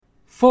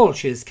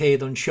Fáilseas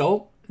Céad an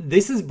Seo.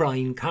 This is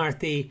Brian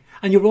Carthy,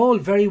 and you're all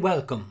very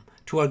welcome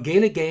to our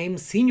Gaelic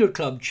Games Senior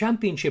Club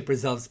Championship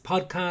Results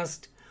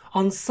podcast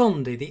on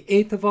Sunday the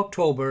 8th of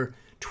October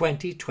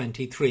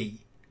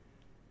 2023.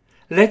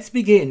 Let's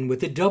begin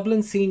with the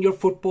Dublin Senior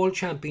Football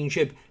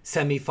Championship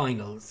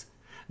semi-finals.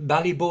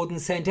 Ballyboden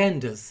St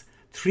Enda's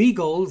 3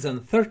 goals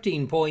and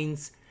 13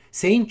 points,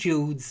 St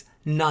Jude's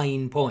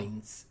 9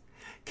 points.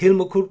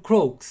 Kilmacud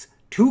Crokes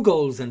 2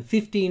 goals and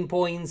 15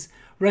 points,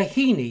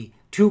 Raheny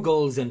 2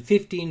 goals and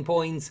 15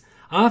 points.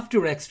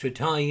 After extra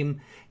time,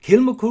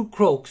 Kilmacud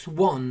Crokes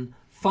won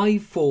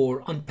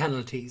 5-4 on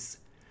penalties.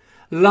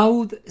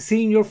 Louth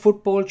Senior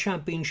Football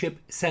Championship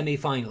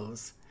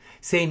semi-finals.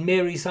 St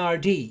Mary's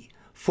RD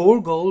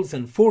 4 goals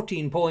and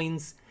 14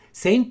 points,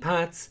 St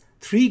Pat's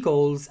 3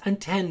 goals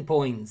and 10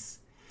 points.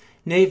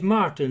 Naomh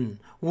Martin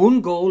 1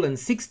 goal and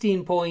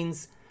 16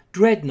 points,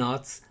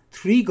 Dreadnoughts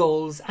 3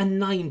 goals and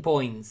 9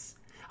 points.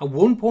 A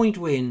 1-point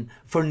win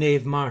for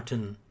Naomh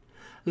Martin.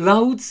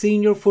 Louth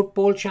Senior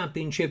Football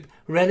Championship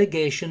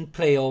relegation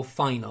playoff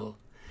final.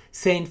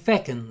 St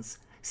Fechin's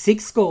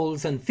 6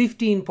 goals and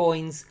 15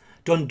 points,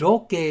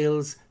 Dundalk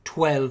Gaels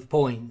 12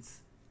 points.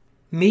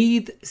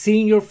 Meath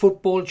Senior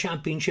Football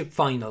Championship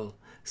final.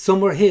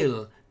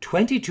 Summerhill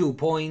 22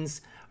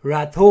 points,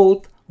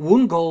 Rathoath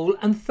 1 goal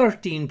and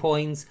 13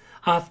 points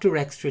after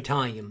extra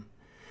time.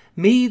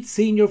 Meath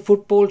Senior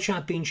Football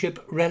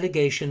Championship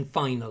relegation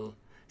final.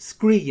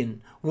 Skryne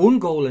 1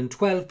 goal and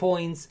 12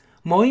 points,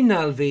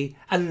 Moynalvey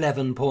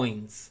 11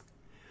 points.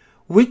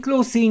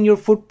 Wicklow Senior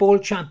Football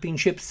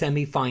Championship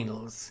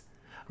semi-finals.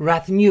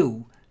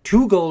 Rathnew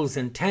 2 goals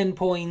and 10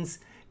 points,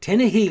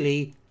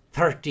 Tinahely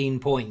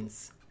 13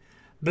 points.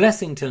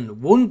 Blessington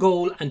 1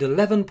 goal and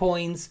 11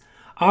 points,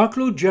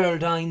 Arklow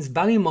Geraldines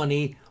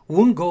Ballymoney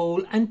 1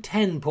 goal and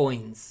 10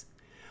 points.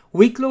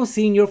 Wicklow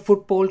Senior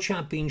Football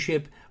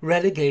Championship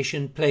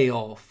relegation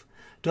playoff.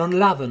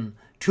 Dunlavin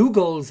 2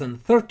 goals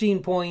and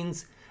 13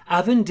 points,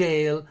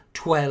 Avondale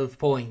 12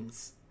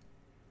 points.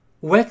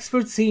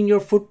 Wexford Senior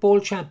Football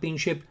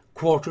Championship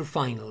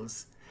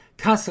quarter-finals.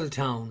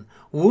 Castletown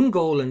 1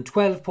 goal and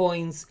 12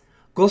 points,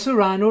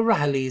 Gusarano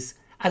O'Rahilly's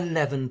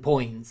 11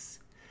 points.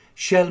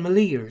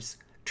 Shelmaliers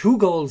 2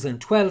 goals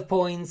and 12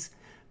 points,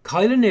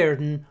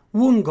 Kylenairden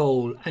 1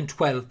 goal and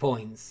 12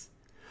 points.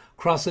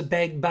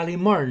 Crossabeg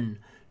Ballymurn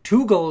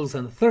 2 goals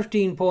and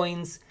 13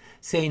 points,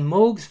 St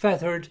Mogues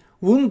Fethard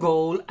 1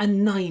 goal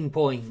and 9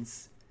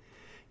 points.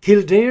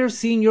 Kildare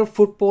Senior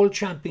Football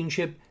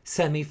Championship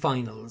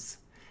semi-finals.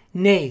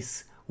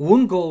 Naas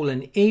 1 goal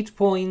and 8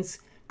 points,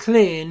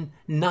 Clane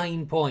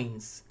 9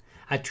 points.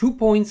 A 2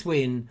 points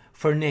win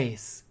for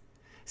Naas.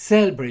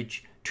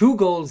 Selbridge 2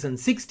 goals and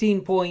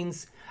 16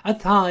 points,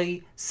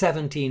 Athy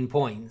 17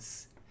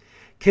 points.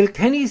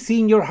 Kilkenny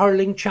Senior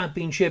Hurling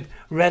Championship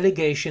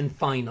relegation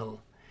final.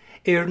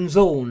 Erin's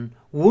Own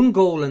 1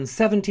 goal and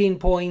 17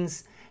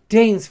 points,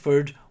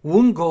 Danesford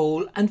 1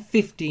 goal and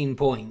 15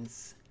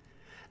 points.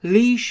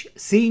 Laois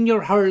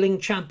Senior Hurling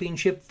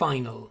Championship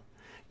final.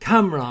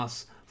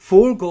 Camross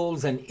 4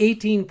 goals and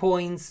 18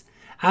 points,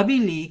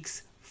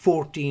 Abbeyleix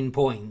 14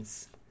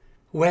 points.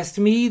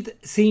 Westmeath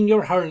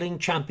Senior Hurling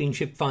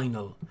Championship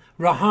final.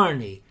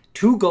 Raharney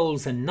 2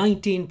 goals and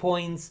 19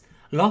 points,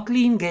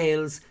 Loughlin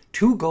Gaels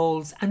 2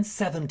 goals and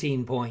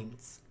 17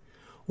 points.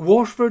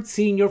 Waterford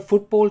Senior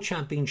Football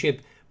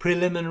Championship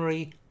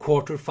preliminary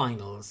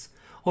quarter-finals.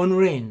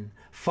 Unrin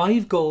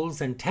 5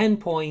 goals and 10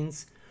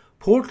 points,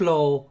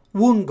 Portlaw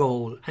 1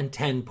 goal and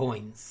 10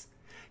 points.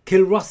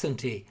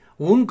 Kilrossenty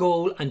 1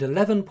 goal and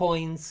 11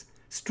 points,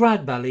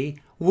 Stradbally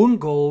 1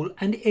 goal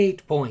and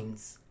 8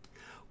 points.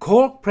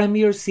 Cork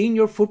Premier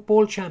Senior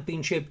Football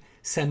Championship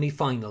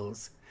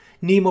semi-finals.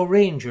 Nemo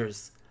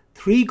Rangers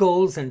 3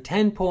 goals and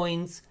 10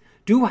 points,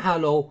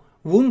 Duhallow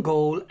 1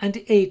 goal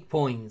and 8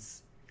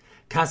 points.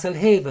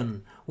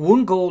 Castlehaven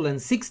 1 goal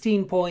and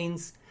 16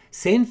 points,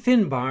 St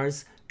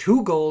Finbarrs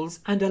 2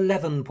 goals and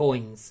 11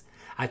 points.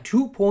 A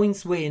 2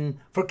 points win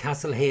for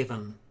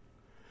Castlehaven.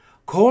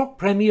 Cork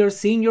Premier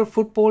Senior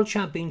Football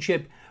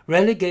Championship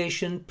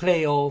relegation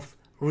playoff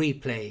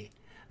replay.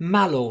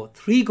 Mallow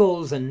 3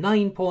 goals and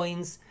 9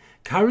 points,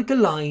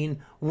 Carrigaline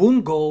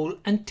 1 goal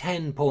and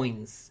 10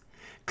 points.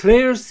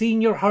 Clare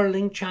Senior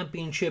Hurling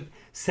Championship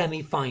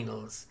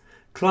semi-finals.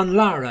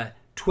 Clonlara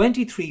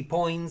 23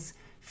 points,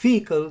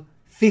 Feakle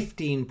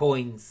 15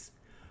 points.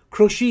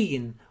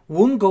 Crusheen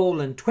 1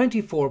 goal and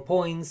 24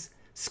 points,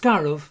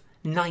 Scariff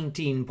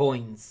 19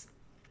 points.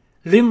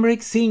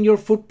 Limerick Senior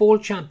Football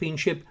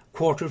Championship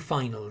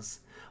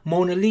quarter-finals.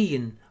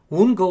 Monaleen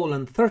 1 goal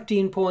and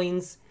 13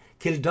 points,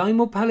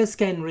 Kildimo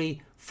Paliskenry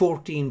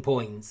 14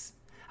 points.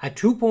 A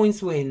 2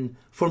 points win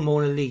for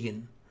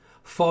Monaleen.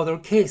 Father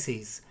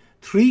Casey's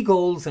 3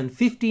 goals and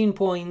 15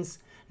 points,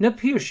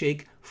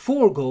 Napiershig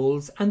 4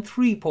 goals and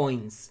 3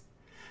 points.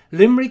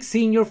 Limerick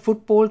Senior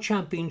Football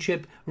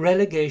Championship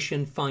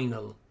relegation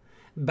final.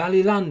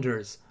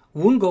 Ballylanders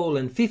 1 goal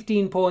and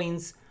 15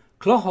 points,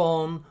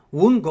 Cloughaun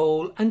 1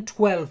 goal and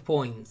 12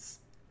 points.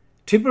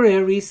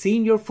 Tipperary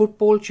Senior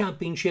Football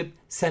Championship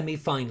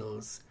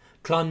semi-finals.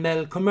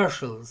 Clonmel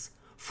Commercials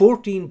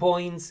 14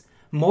 points,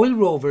 Moyle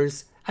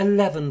Rovers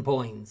 11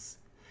 points.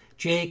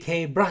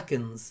 J.K.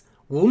 Brackens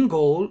 1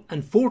 goal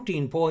and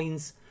 14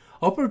 points,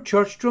 Upper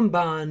Church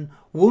Drumban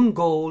 1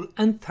 goal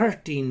and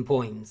 13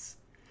 points.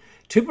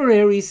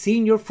 Tipperary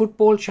Senior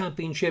Football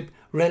Championship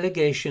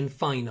relegation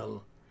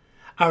final.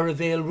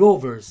 Arravale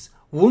Rovers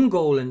 1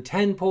 goal and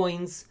 10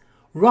 points,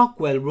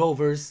 Rockwell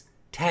Rovers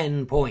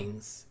 10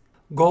 points.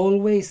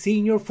 Galway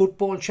Senior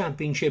Football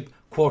Championship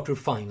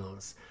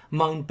quarter-finals.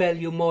 Mount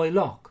Bellew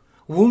Moylock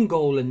 1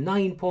 goal and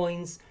 9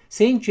 points,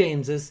 St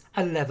James's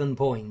 11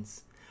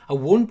 points. A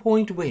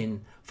 1-point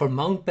win for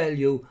Mount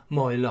Bellew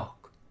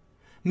Moylock.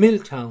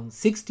 Milltown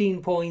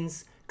 16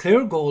 points,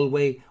 Clare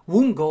Galway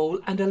 1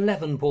 goal and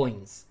 11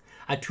 points.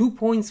 A 2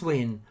 points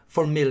win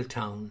for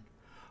Milltown.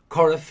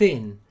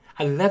 Corrafin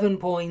 11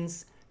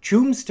 points,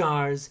 Tuam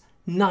Stars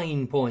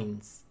 9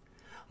 points.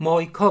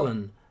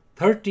 Moycullen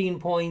 13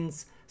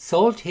 points,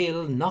 Salt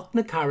Hill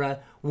Knocknacarra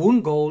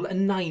 1 goal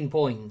and 9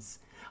 points.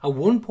 A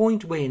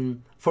 1-point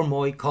win for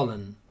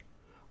Moycullen.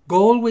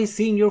 Galway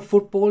Senior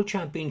Football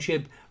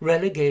Championship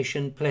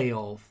relegation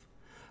playoff.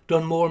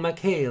 Dunmore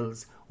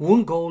McHale's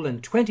 1 goal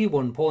and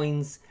 21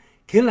 points,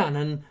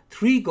 Killannon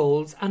 3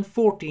 goals and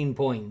 14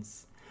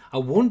 points.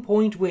 A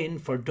 1-point win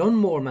for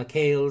Dunmore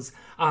McHale's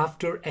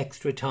after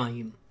extra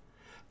time.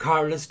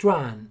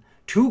 Carlistran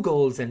 2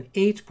 goals and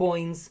 8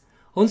 points,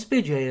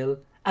 Unspidale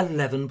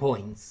 11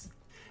 points.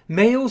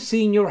 Mayo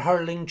Senior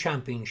Hurling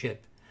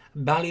Championship.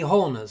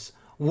 Ballyhaunis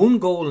 1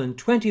 goal and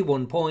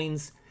 21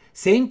 points,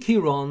 St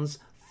Kieran's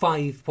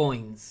 5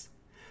 points.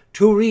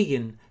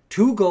 Turegan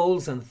 2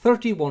 goals and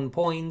 31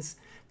 points,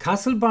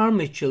 Castlebar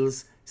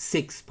Mitchells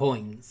 6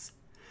 points.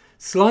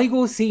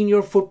 Sligo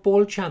Senior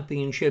Football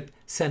Championship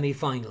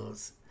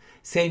semi-finals.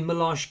 St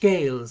Melosh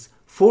Gales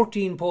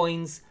 14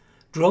 points,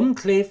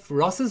 Drumcliff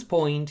Ross's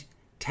Point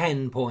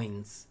 10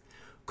 points.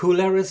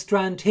 Coolera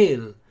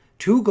Strandhill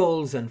 2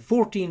 goals and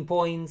 14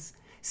 points,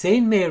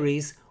 St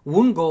Mary's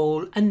 1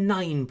 goal and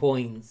 9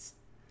 points.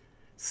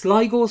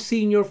 Sligo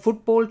Senior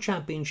Football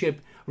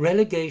Championship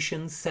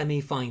relegation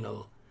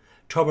semi-final.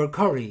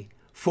 Tubbercurry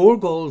 4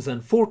 goals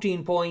and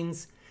 14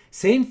 points,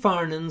 St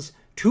Farnan's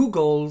 2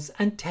 goals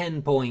and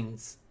 10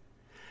 points.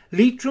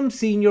 Leitrim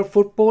Senior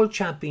Football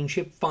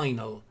Championship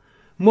final.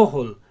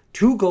 Muhull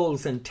 2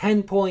 goals and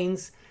 10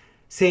 points,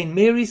 St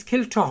Mary's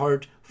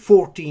Kiltahard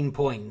 14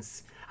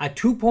 points. A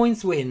 2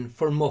 points win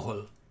for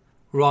Muhull.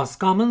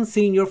 Roscommon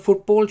Senior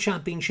Football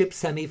Championship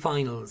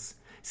semi-finals.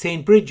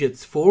 St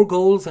Bridget's 4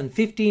 goals and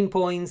 15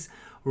 points,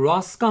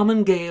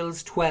 Roscommon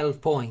Gales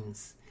 12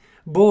 points.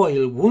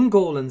 Boyle 1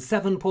 goal and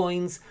 7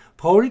 points,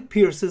 Porrick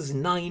Pierce's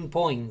 9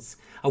 points.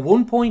 A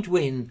 1-point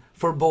win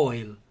for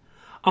Boyle.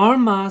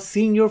 Armagh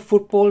Senior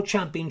Football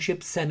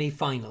Championship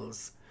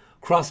semi-finals.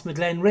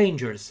 Crossmaglen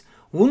Rangers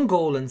 1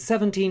 goal and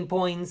 17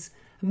 points,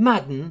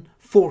 Madden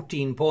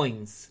 14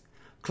 points.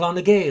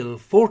 Clonagale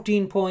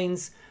 14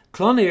 points,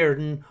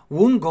 Clonairden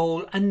 1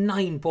 goal and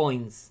 9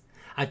 points.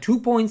 A 2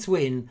 points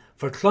win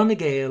for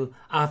Clonagale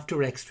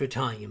after extra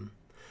time.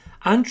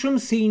 Antrim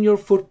Senior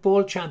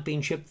Football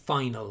Championship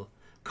final.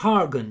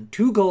 Cargan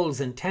 2 goals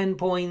and 10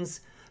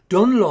 points,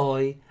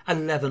 Dunloy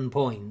 11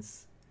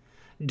 points.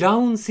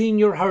 Down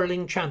Senior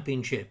Hurling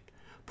Championship.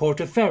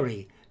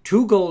 Portaferry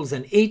 2 goals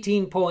and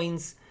 18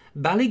 points,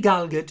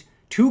 Ballygalget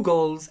 2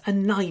 goals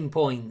and 9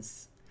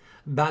 points.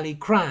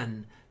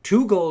 Ballycran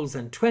 2 goals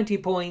and 20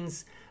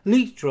 points,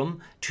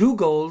 Leitrim 2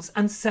 goals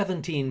and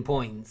 17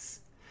 points.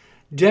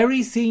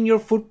 Derry Senior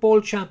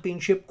Football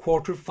Championship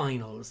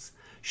quarter-finals.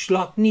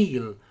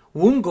 Schlockneal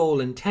 1 goal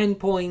and 10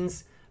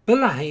 points,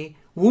 Balahy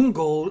 1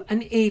 goal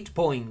and 8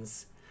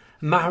 points.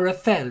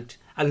 Maharafelt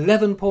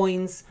 11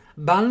 points,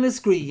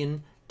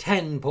 Ballinasgreen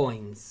 10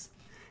 points.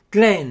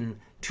 Glen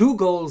 2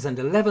 goals and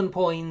 11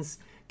 points,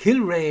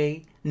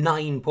 Kilray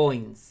 9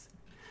 points.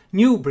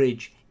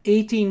 Newbridge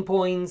 18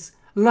 points,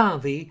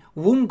 Lavey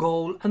 1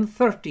 goal and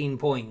 13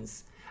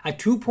 points. A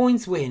 2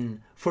 points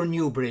win for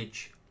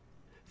Newbridge.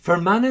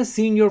 Fermanagh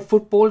Senior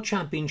Football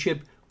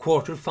Championship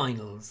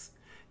quarter-finals.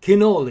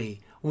 Kinolly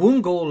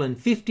 1 goal and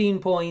 15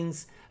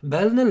 points,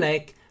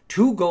 Belnalek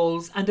 2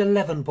 goals and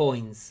 11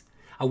 points.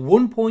 A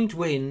 1-point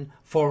win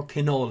for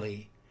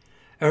Kinolly.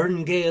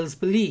 Erngales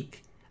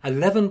Beliek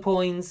 11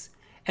 points,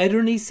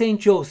 Ederney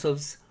St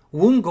Joseph's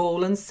 1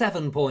 goal and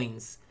 7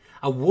 points.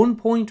 A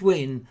 1-point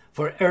win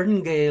for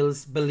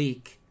Erngales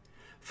Beliek.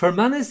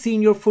 Fermanagh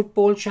Senior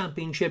Football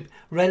Championship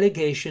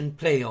relegation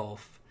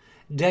playoff.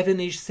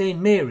 Devonish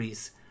St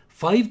Mary's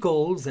 5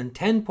 goals and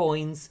 10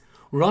 points,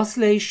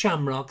 Rosslea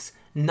Shamrocks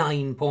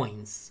 9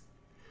 points.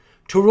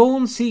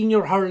 Tyrone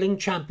Senior Hurling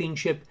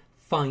Championship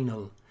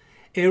final.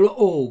 Éire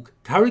Óg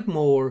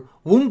Carrickmore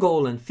 1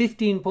 goal and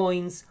 15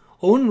 points,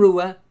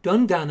 Onrua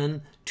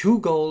Dungannon 2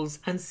 goals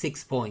and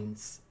 6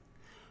 points.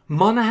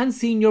 Monaghan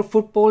Senior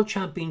Football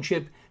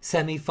Championship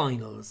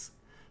semi-finals.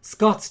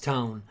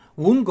 Scottstown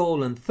 1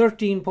 goal and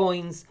 13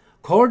 points,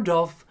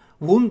 Corduff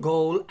 1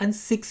 goal and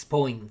 6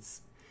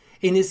 points.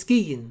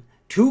 Inniskeen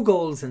 2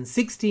 goals and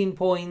 16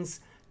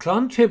 points,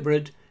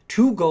 Clontibrid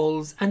 2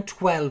 goals and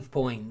 12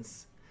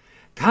 points.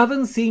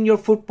 Cavan Senior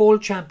Football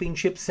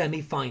Championship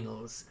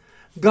semi-finals.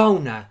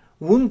 Gauna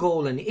 1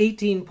 goal and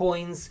 18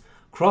 points.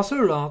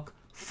 Crosserlock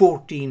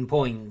 14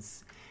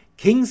 points.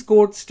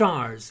 Kingscourt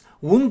Stars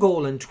 1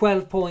 goal and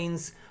 12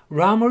 points.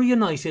 Ramor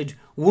United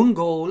 1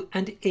 goal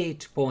and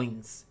 8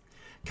 points.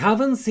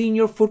 Cavan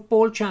Senior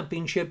Football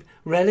Championship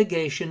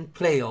relegation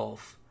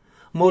playoff.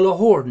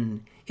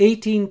 Mullahorden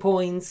 18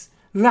 points.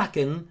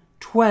 Lacken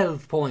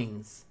 12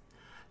 points.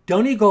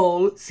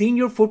 Donegal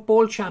Senior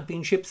Football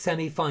Championship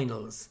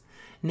semi-finals.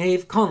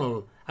 Nave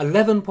Connell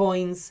 11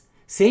 points.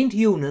 St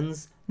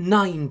Eunan's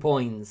 9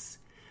 points.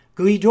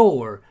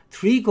 Gweedore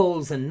 3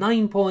 goals and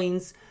 9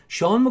 points.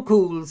 Sean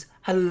McCool's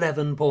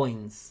 11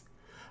 points.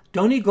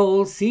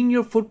 Donegal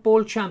Senior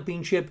Football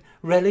Championship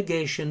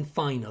relegation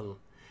final.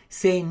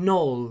 St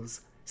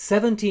Noel's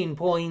 17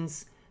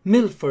 points.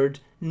 Milford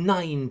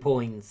 9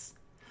 points.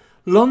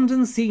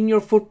 London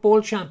Senior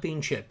Football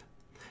Championship.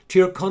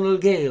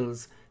 Tyrconnell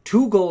Gales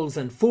 2 goals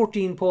and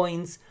 14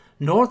 points.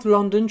 North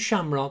London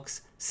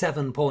Shamrocks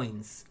 7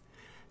 points.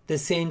 The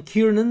St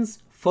Kiernan's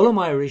Fulham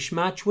Irish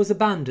match was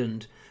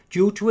abandoned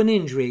due to an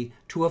injury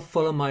to a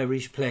Fulham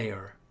Irish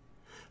player.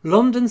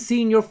 London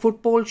Senior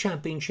Football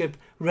Championship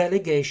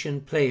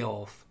relegation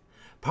playoff.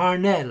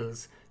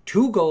 Parnell's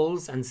 2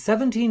 goals and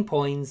 17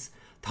 points.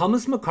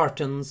 Thomas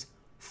McCurtain's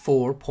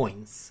 4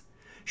 points.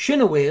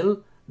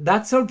 Shinawil,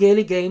 that's our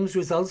Gaelic Games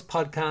results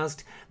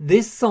podcast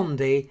this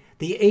Sunday,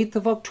 the 8th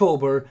of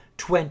October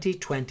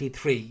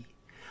 2023.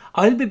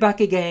 I'll be back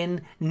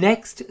again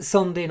next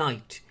Sunday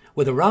night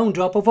with a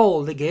roundup of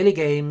all the Gaelic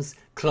Games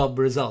club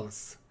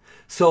results.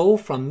 So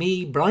from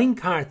me, Brian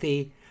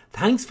Carthy,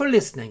 thanks for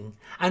listening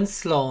and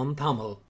Slán Tamil.